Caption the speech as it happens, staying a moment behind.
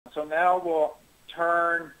So now we'll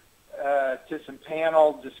turn to some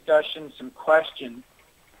panel discussion, some questions.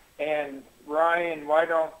 And Ryan, why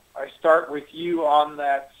don't I start with you on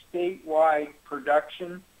that statewide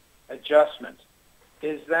production adjustment?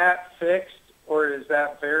 Is that fixed or is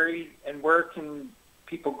that varied? And where can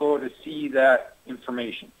people go to see that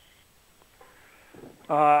information?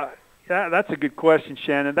 Yeah, that's a good question,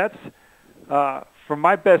 Shannon. That's from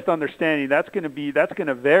my best understanding, that's going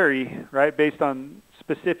to vary, right, based on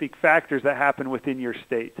specific factors that happen within your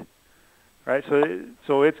state, right?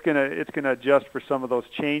 So it's going to adjust for some of those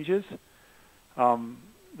changes.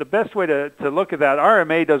 The best way to look at that,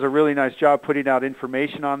 RMA does a really nice job putting out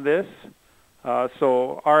information on this.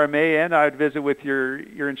 So RMA, and I'd visit with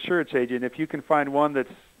your insurance agent if you can find one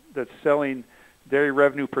that's selling dairy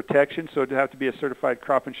revenue protection. So it'd have to be a certified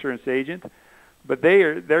crop insurance agent. But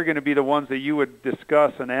they're going to be the ones that you would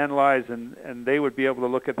discuss and analyze, and they would be able to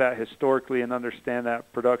look at that historically and understand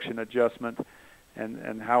that production adjustment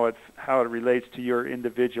and how it relates to your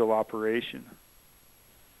individual operation.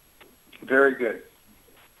 Very good.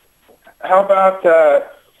 How about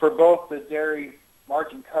for both the dairy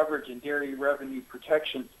margin coverage and dairy revenue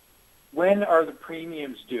protection, when are the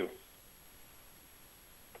premiums due?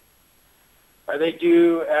 Are they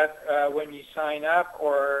due at when you sign up,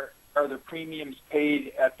 or are the premiums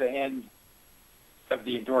paid at the end of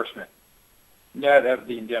the endorsement, net of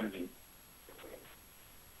the indemnity?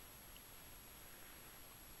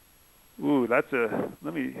 Ooh, Russ, do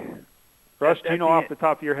you know off the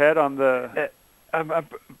top of your head on the...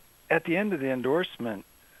 At the end of the endorsement,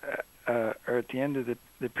 or at the end of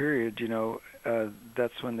the period,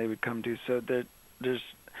 that's when they would come due. So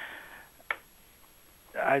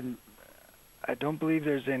I don't believe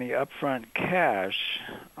there's any upfront cash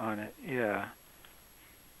on it, yeah.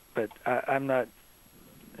 But I'm not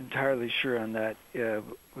entirely sure on that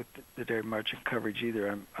with the dairy margin coverage either.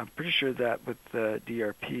 I'm pretty sure that with the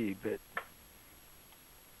DRP, but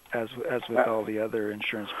as with all the other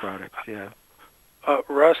insurance products, yeah.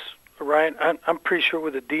 Russ, Ryan, I'm pretty sure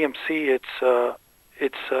with the DMC,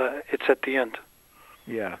 it's at the end.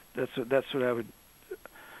 Yeah, that's what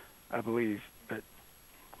I believe. But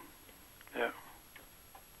yeah.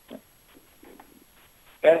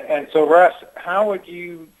 And so, Russ, how would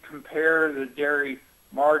you compare the dairy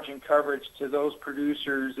margin coverage to those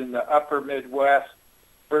producers in the upper Midwest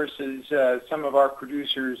versus some of our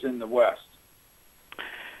producers in the West?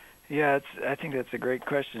 Yeah, I think that's a great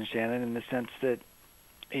question, Shannon, in the sense that,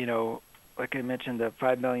 like I mentioned, the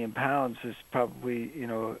 5 million pounds is probably,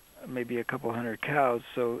 maybe a couple hundred cows.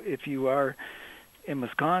 So if you are in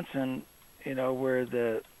Wisconsin, where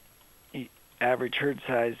the average herd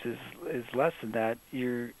size is less than that,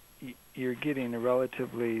 you're getting a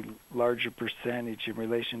relatively larger percentage in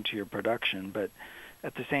relation to your production. But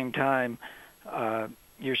at the same time,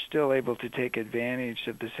 you're still able to take advantage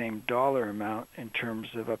of the same dollar amount in terms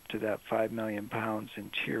of up to that 5 million pounds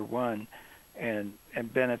in Tier 1 and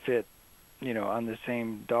benefit, on the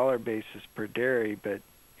same dollar basis per dairy. But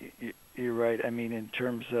you're right. I mean, in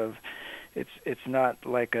terms of it's not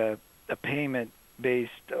like a payment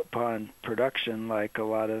based upon production like a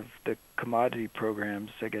lot of the commodity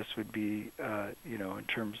programs, I guess, would be, in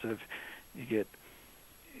terms of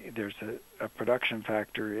there's a production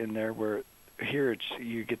factor in there where here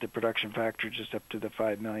you get the production factor just up to the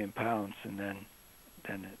 5 million pounds, and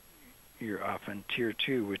then you're off in Tier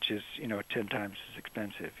 2, which is 10 times as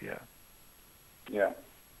expensive. Yeah. Yeah.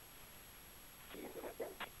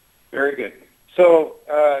 Very good. So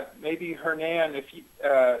maybe Hernan, if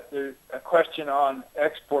there's a question on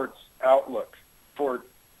exports outlook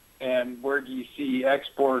and where do you see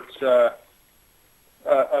exports of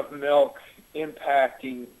milk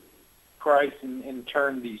impacting price and in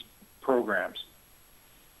turn these programs?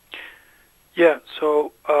 Yeah,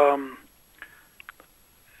 so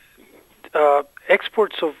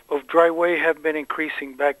exports of dry whey have been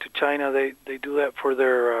increasing back to China. They do that for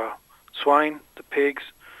their swine, the pigs,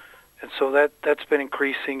 and so that's been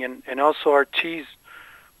increasing. And also our cheese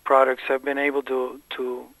products have been able to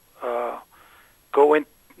go in,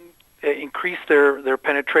 increase their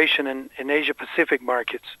penetration in Asia Pacific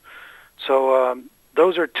markets. So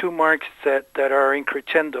those are two markets that are in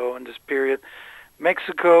crescendo in this period.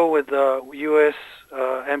 Mexico with U.S.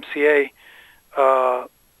 MCA,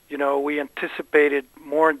 we anticipated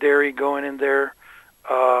more dairy going in there.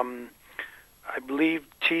 I believe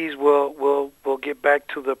cheese will get back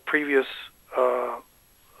to the previous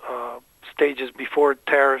stages before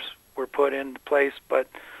tariffs were put into place, but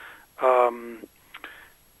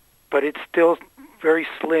it's still very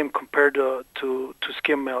slim compared to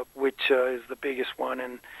skim milk, which is the biggest one.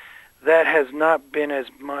 And that has not been as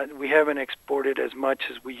much. We haven't exported as much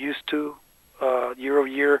as we used to year over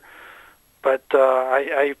year, but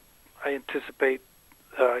I anticipate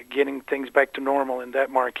getting things back to normal in that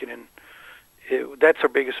market, and that's our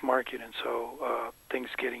biggest market, and so things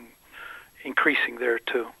increasing there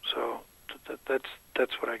too. So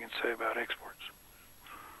that's what I can say about exports.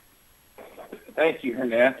 Thank you,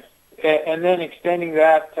 Hernan. And then extending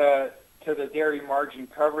that to the dairy margin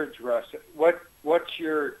coverage, Russ, what's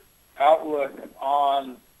your outlook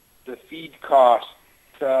on the feed cost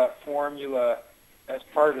formula as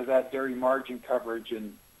part of that dairy margin coverage,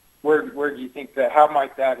 and where do you think how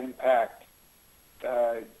might that impact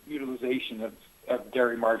utilization of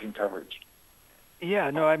dairy margin coverage?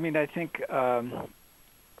 Yeah, no, I mean, I think,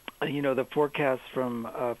 the forecast from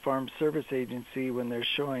Farm Service Agency, when they're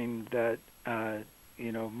showing that,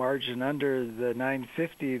 margin under the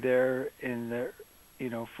 950 there in there,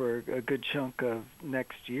 for a good chunk of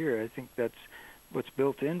next year, I think that's what's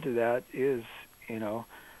built into that is,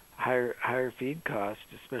 higher feed cost,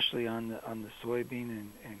 especially on the soybean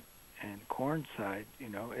and corn side,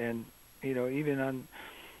 and, even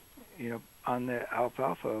on the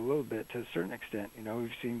alfalfa a little bit to a certain extent.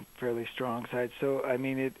 We've seen fairly strong sides. So, I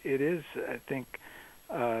mean, it is, I think,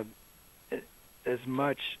 as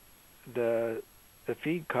much the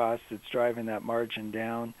feed cost that's driving that margin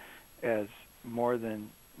down as more than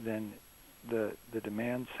the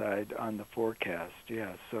demand side on the forecast.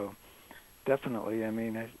 Yeah, so definitely. I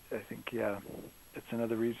mean, I think, it's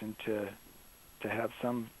another reason to have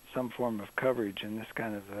some form of coverage in this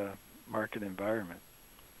kind of market environment.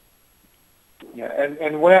 Yeah,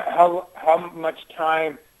 and how much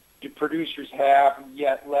time do producers have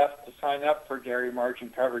yet left to sign up for dairy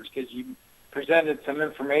margin coverage? Because you presented some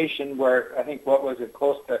information where I think, what was it,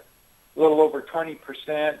 close to a little over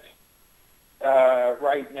 20%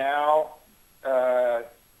 right now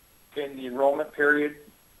in the enrollment period.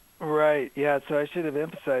 Right. Yeah. So I should have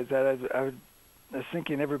emphasized that. I was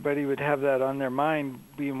thinking everybody would have that on their mind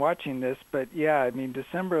being watching this, but yeah, I mean,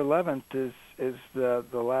 December 11th is the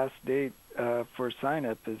last date for sign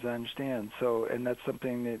up, as I understand. So, and that's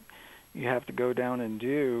something that you have to go down and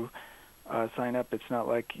do. Sign up. It's not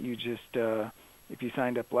like you just if you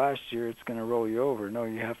signed up last year, it's going to roll you over. No,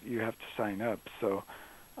 you have to sign up. So,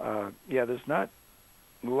 there's not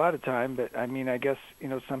a lot of time, but I mean, I guess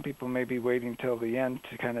some people may be waiting till the end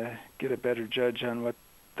to kind of get a better judge on what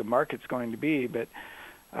the market's going to be. But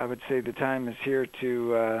I would say the time is here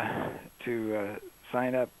to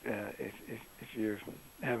sign up if you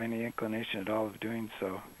have any inclination at all of doing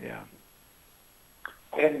so. Yeah.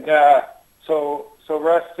 And so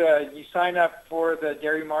Russ, you sign up for the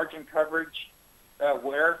dairy margin coverage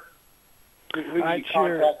where? Who do you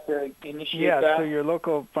contact to initiate that? Yeah, so your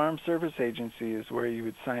local Farm Service Agency is where you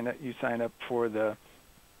would sign up. You sign up for the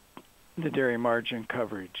dairy margin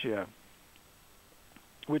coverage, yeah.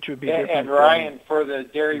 Which would be different. And Ryan, for the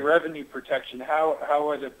dairy revenue protection, how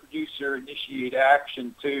would a producer initiate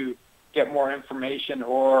action to get more information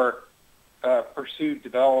or pursue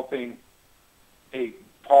developing a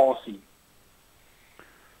policy?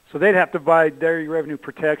 So they'd have to buy dairy revenue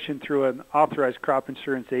protection through an authorized crop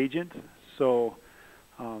insurance agent. So,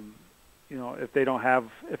 if they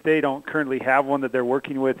don't currently have one that they're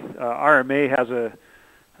working with, RMA has a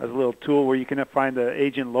little tool where you can find the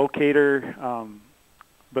agent locator.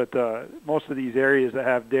 But most of these areas that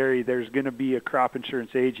have dairy, there's going to be a crop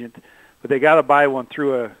insurance agent, but they got to buy one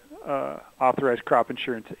through a authorized crop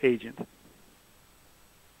insurance agent.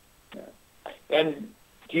 And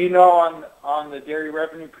do you know on the dairy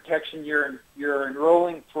revenue protection, you're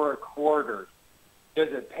enrolling for a quarter? Does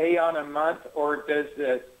it pay on a month, or do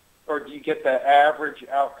you get the average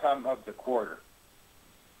outcome of the quarter?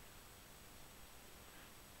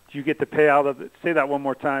 Do you get the payout of it? Say that one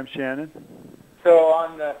more time, Shannon. So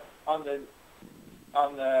on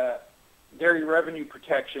the dairy revenue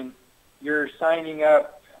protection, you're signing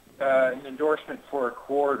up an endorsement for a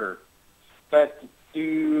quarter, but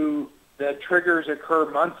do the triggers occur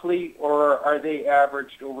monthly, or are they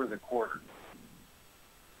averaged over the quarter?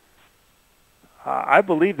 I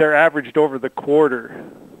believe they're averaged over the quarter.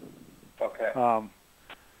 Okay.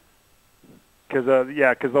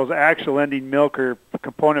 Because those actual ending milk are a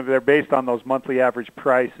component, they're based on those monthly average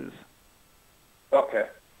prices. Okay.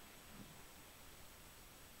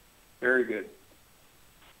 Very good.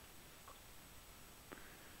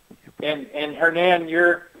 And Hernan,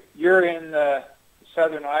 you're in the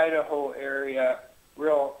southern Idaho area,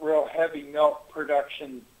 real heavy milk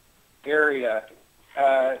production area.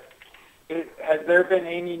 Has there been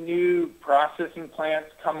any new processing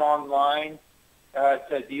plants come online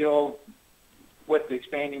to deal with the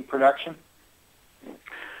expanding production?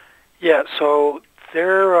 Yeah, so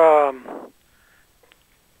there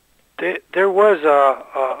was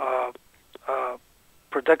a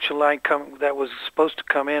production line that was supposed to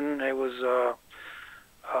come in. It was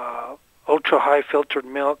ultra high filtered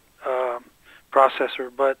milk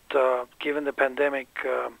processor, but given the pandemic,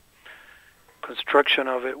 construction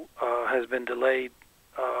of it has been delayed.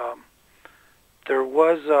 There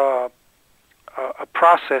was a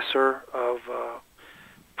processor of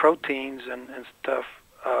proteins and stuff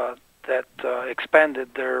that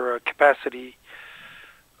expanded their capacity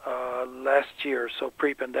last year, so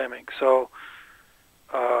pre-pandemic. So,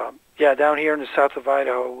 down here in the south of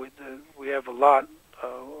Idaho, we have a lot,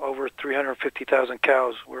 over 350,000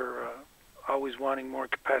 cows. We're always wanting more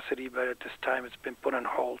capacity, but at this time it's been put on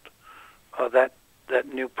hold, that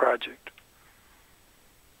new project.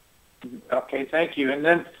 Okay, thank you. And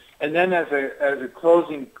then as a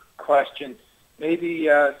closing question, maybe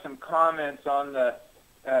some comments on the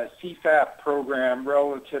CFAP program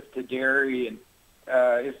relative to dairy, and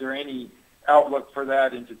is there any outlook for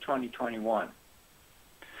that into 2021?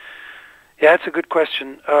 Yeah, that's a good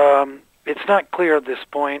question. It's not clear at this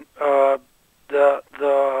point. The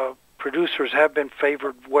producers have been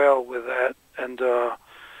favored well with that, and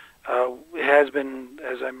it has been,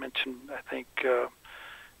 as I mentioned, I think,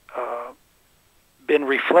 been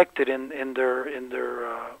reflected in their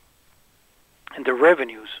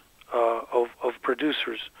revenues of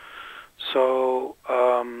producers. So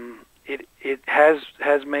it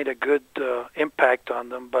has made a good impact on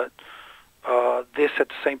them, but this at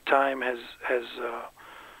the same time has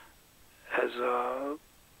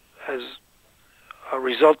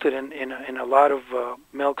resulted in a lot of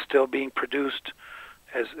milk still being produced,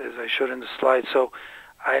 as I showed in the slide. So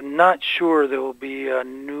I'm not sure there will be a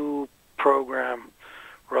new program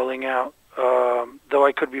rolling out, though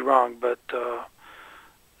I could be wrong, but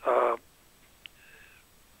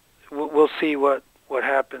we'll see what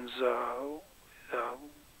happens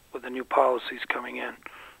with the new policies coming in.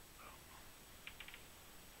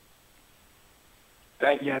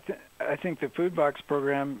 Thank you. Yeah, I think the food box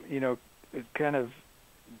program, it kind of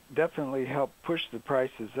definitely helped push the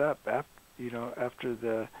prices up, after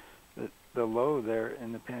the low there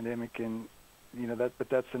in the pandemic, and but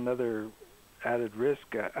that's another added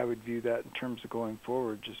risk. I would view that in terms of going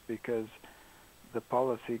forward, just because the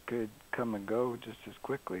policy could come and go just as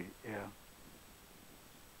quickly. Yeah.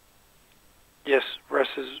 Yes, Russ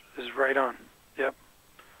is right on. Yep.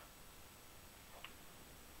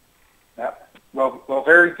 Yeah. Well,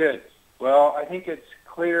 very good. Well, I think it's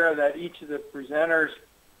clear that each of the presenters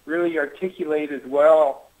really articulated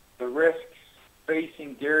well the risks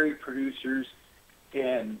facing dairy producers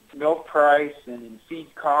in milk price and in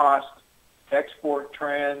feed cost, export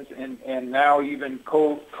trends, and now even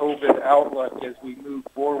COVID outlook as we move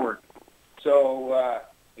forward. So,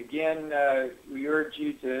 again, we urge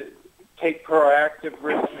you to take proactive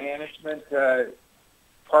risk management,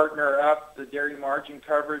 partner up the dairy margin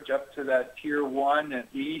coverage up to that tier 1 at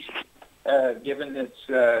least, given its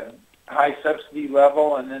high subsidy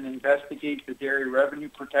level, and then investigate the dairy revenue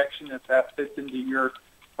protection if that fits into your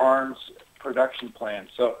farm's production plan.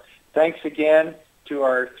 So thanks again to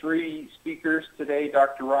our 3 speakers today,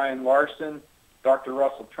 Dr. Ryan Larsen, Dr.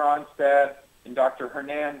 Russell Tronstad, and Dr.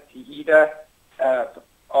 Hernan Tejeda,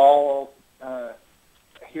 all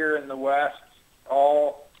here in the West,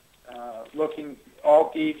 all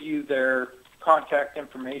gave you their contact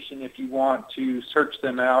information if you want to search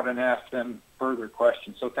them out and ask them further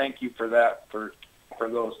questions. So thank you for that, for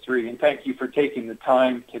those 3. And thank you for taking the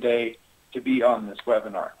time today to be on this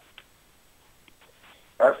webinar.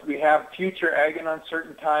 We have future Ag in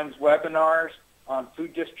Uncertain Times webinars on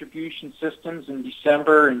food distribution systems in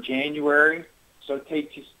December and January. So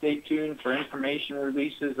stay tuned for information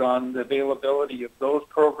releases on the availability of those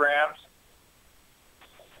programs.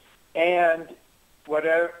 And what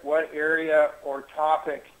area or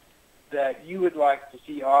topic that you would like to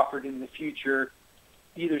see offered in the future,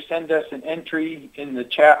 either send us an entry in the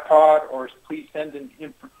chat pod, or please send an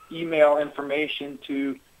email information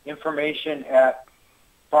to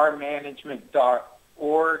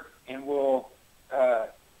information@farmmanagement.org, and we'll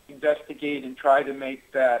investigate and try to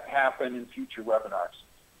make that happen in future webinars.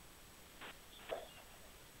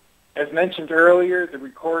 As mentioned earlier, the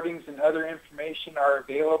recordings and other information are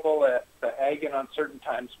available at the Ag in Uncertain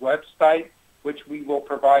Times website, which we will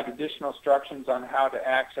provide additional instructions on how to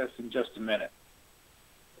access in just a minute.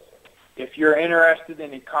 If you're interested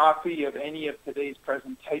in a copy of any of today's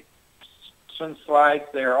presentation slides,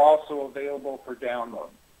 they are also available for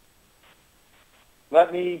download.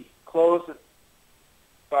 Let me close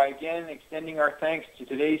by again extending our thanks to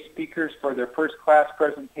today's speakers for their first-class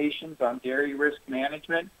presentations on dairy risk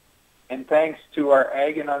management. And thanks to our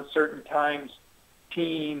Ag in Uncertain Times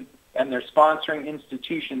team and their sponsoring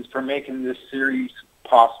institutions for making this series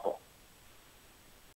possible.